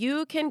time,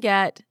 you can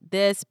get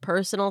this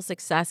personal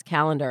success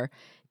calendar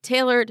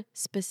tailored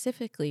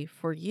specifically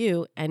for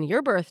you and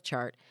your birth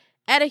chart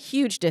at a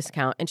huge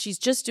discount. And she's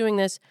just doing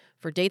this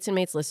for Dates and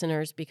Mates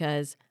listeners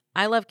because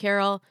I love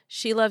Carol.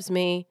 She loves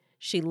me.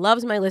 She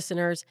loves my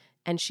listeners.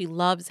 And she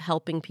loves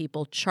helping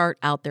people chart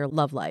out their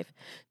love life.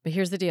 But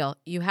here's the deal.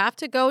 You have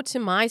to go to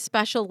my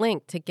special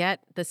link to get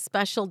the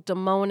special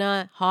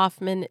Damona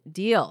Hoffman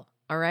deal.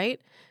 All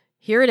right?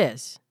 Here it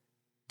is.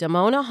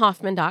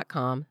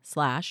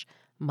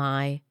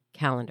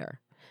 DamonaHoffman.com/mycalendar.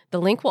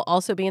 The link will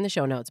also be in the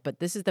show notes, but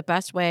this is the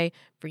best way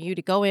for you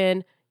to go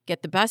in,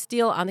 get the best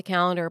deal on the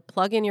calendar,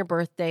 plug in your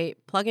birth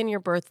date, plug in your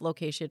birth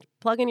location,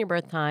 plug in your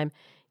birth time,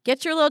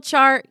 get your little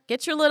chart,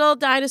 get your little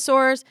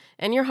dinosaurs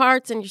and your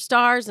hearts and your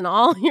stars and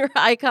all your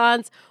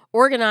icons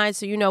organized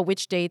so you know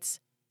which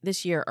dates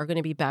this year are going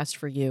to be best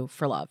for you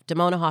for love.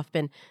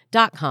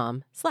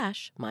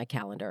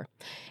 DamonaHoffman.com/mycalendar.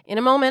 In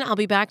a moment, I'll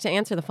be back to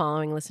answer the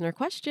following listener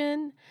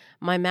question.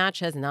 My match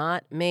has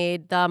not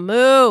made the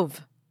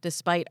move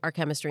despite our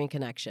chemistry and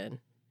connection.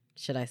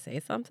 Should I say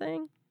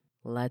something?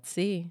 Let's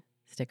see.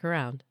 Stick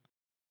around.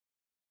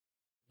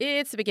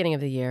 It's the beginning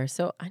of the year,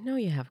 so I know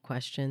you have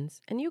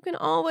questions, and you can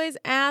always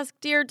ask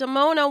dear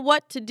Damona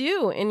what to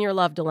do in your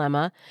love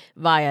dilemma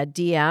via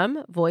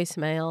DM,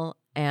 voicemail,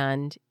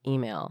 and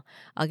email.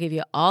 I'll give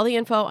you all the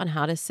info on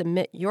how to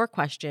submit your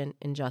question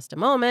in just a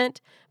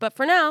moment. But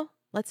for now,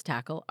 let's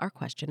tackle our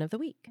question of the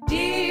week.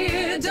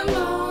 Dear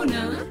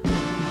Damona.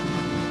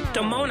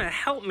 Damona,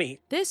 help me.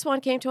 This one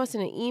came to us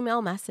in an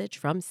email message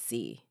from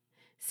C.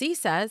 C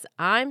says,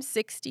 I'm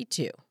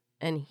 62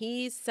 and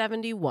he's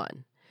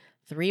 71.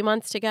 3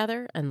 months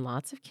together, and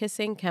lots of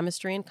kissing,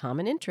 chemistry, and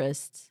common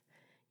interests.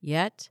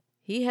 Yet,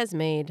 he has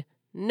made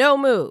no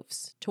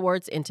moves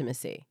towards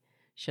intimacy.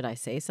 Should I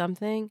say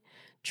something?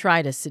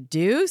 Try to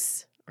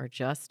seduce? Or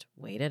just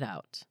wait it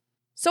out?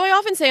 So I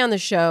often say on the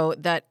show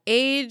that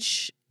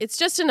age, it's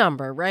just a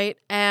number, right?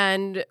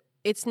 And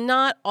it's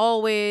not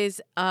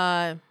always,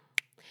 and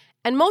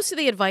most of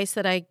the advice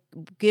that I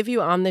give you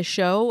on this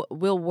show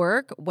will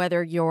work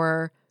whether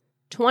you're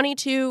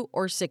 22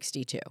 or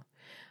 62.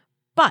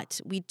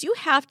 But we do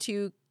have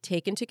to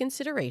take into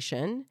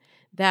consideration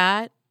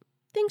that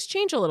things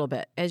change a little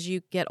bit as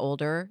you get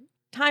older.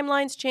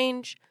 Timelines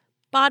change,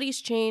 bodies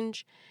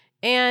change,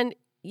 and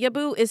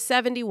Yabu is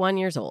 71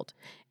 years old.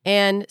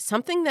 And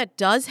something that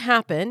does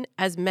happen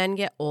as men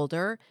get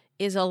older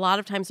is a lot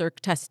of times their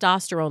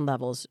testosterone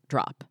levels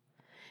drop.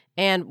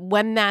 And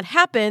when that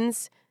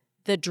happens,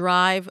 the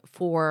drive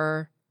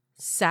for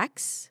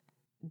sex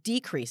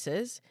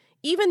decreases,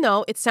 even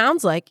though it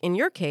sounds like, in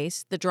your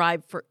case, the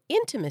drive for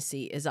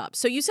intimacy is up.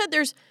 So you said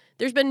there's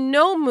been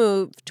no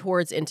move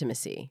towards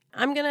intimacy.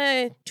 I'm going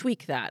to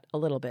tweak that a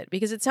little bit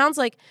because it sounds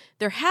like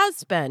there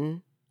has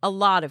been a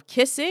lot of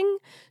kissing.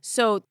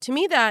 So to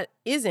me, that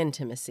is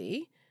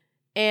intimacy.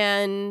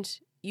 And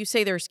you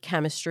say there's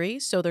chemistry,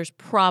 so there's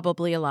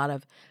probably a lot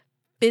of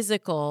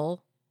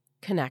physical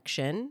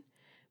connection.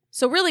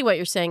 So really what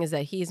you're saying is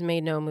that he's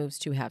made no moves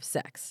to have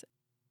sex,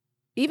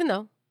 even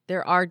though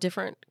there are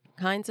different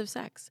kinds of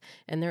sex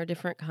and there are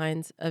different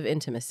kinds of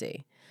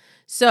intimacy.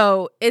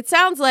 So it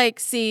sounds like,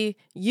 see,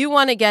 you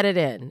want to get it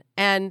in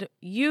and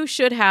you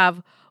should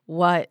have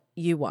what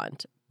you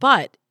want.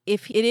 But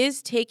if it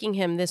is taking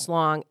him this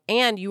long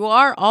and you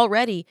are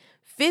already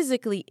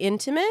physically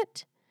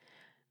intimate,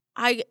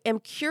 I am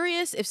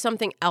curious if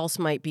something else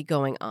might be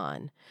going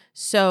on.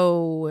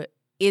 So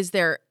is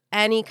there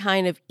any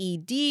kind of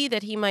ED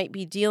that he might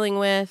be dealing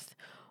with?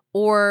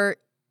 Or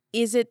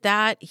is it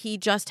that he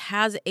just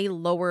has a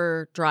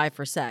lower drive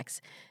for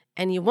sex?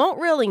 And you won't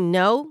really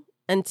know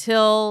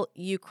until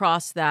you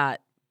cross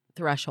that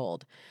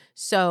threshold.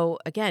 So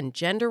again,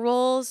 gender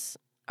roles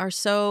are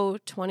so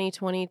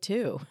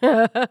 2022.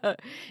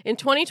 In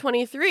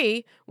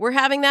 2023, we're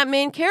having that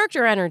main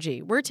character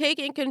energy. We're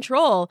taking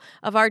control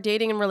of our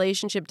dating and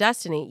relationship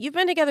destiny. You've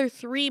been together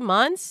 3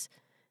 months.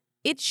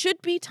 It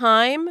should be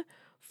time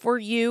for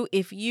you,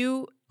 if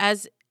you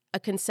as a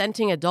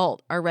consenting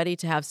adult are ready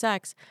to have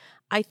sex,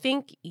 I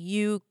think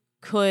you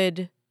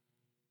could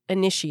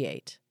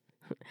initiate.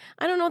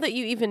 I don't know that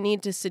you even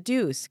need to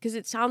seduce because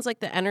it sounds like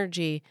the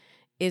energy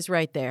is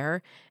right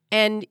there.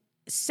 And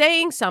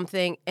saying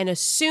something and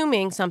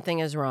assuming something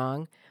is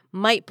wrong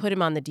might put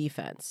him on the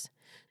defense.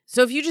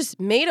 So if you just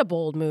made a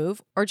bold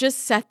move or just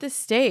set the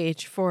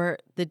stage for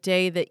the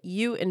day that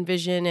you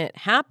envision it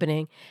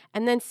happening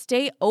and then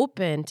stay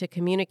open to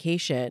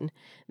communication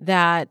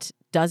that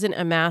doesn't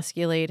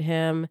emasculate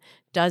him,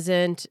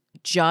 doesn't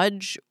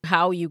judge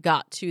how you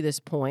got to this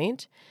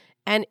point,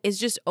 and is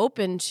just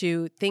open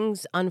to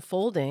things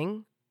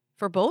unfolding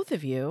for both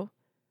of you,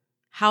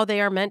 how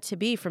they are meant to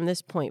be from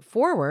this point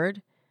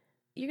forward,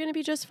 you're going to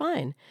be just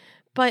fine.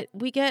 But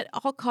we get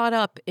all caught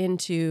up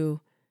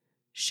into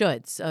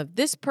shoulds of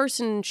this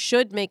person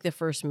should make the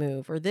first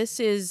move, or this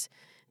is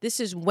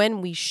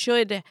when we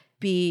should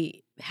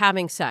be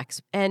having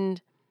sex.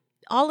 And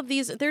all of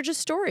these, they're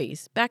just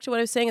stories. Back to what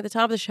I was saying at the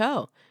top of the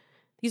show.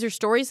 These are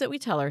stories that we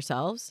tell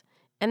ourselves,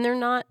 and they're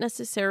not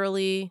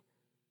necessarily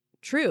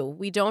true.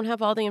 We don't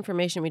have all the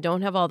information. We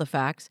don't have all the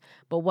facts.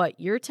 But what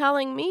you're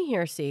telling me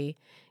here, C,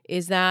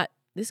 is that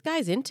this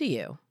guy's into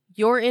you.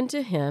 You're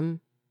into him.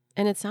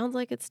 And it sounds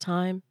like it's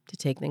time to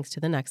take things to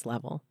the next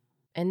level.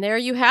 And there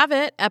you have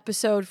it,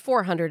 episode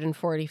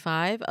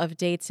 445 of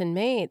Dates and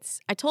Mates.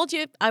 I told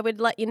you I would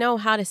let you know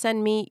how to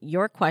send me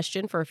your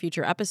question for a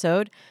future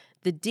episode.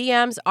 The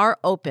DMs are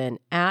open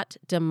at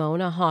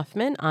Damona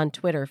Hoffman on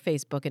Twitter,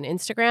 Facebook, and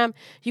Instagram.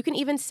 You can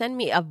even send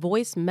me a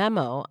voice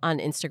memo on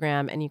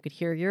Instagram, and you could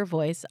hear your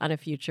voice on a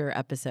future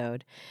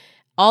episode.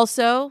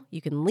 Also,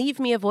 you can leave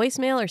me a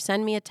voicemail or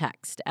send me a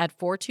text at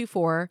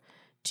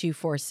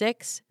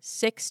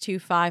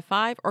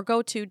 424-246-6255 or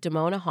go to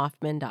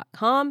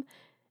damonahoffman.com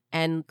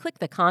and click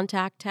the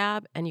contact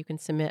tab and you can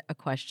submit a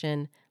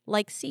question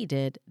like C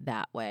did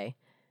that way.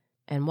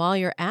 And while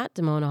you're at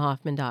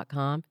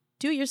damonahoffman.com,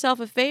 do yourself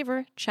a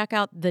favor, check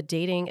out the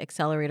Dating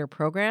Accelerator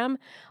program.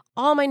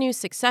 All my new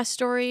success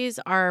stories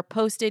are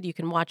posted. You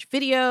can watch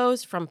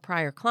videos from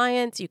prior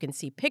clients. You can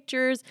see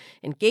pictures,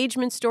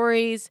 engagement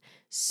stories,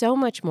 so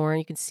much more.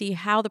 You can see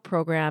how the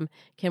program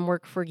can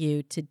work for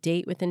you to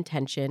date with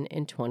intention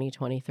in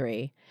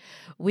 2023.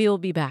 We will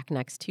be back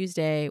next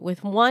Tuesday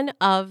with one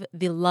of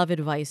the love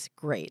advice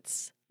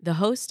greats, the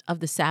host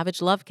of the Savage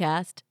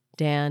Lovecast,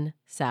 Dan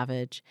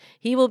Savage.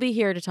 He will be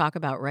here to talk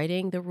about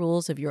writing the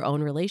rules of your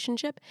own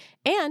relationship,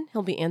 and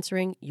he'll be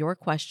answering your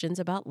questions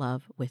about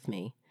love with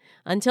me.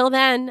 Until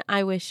then,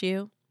 I wish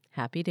you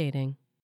happy dating.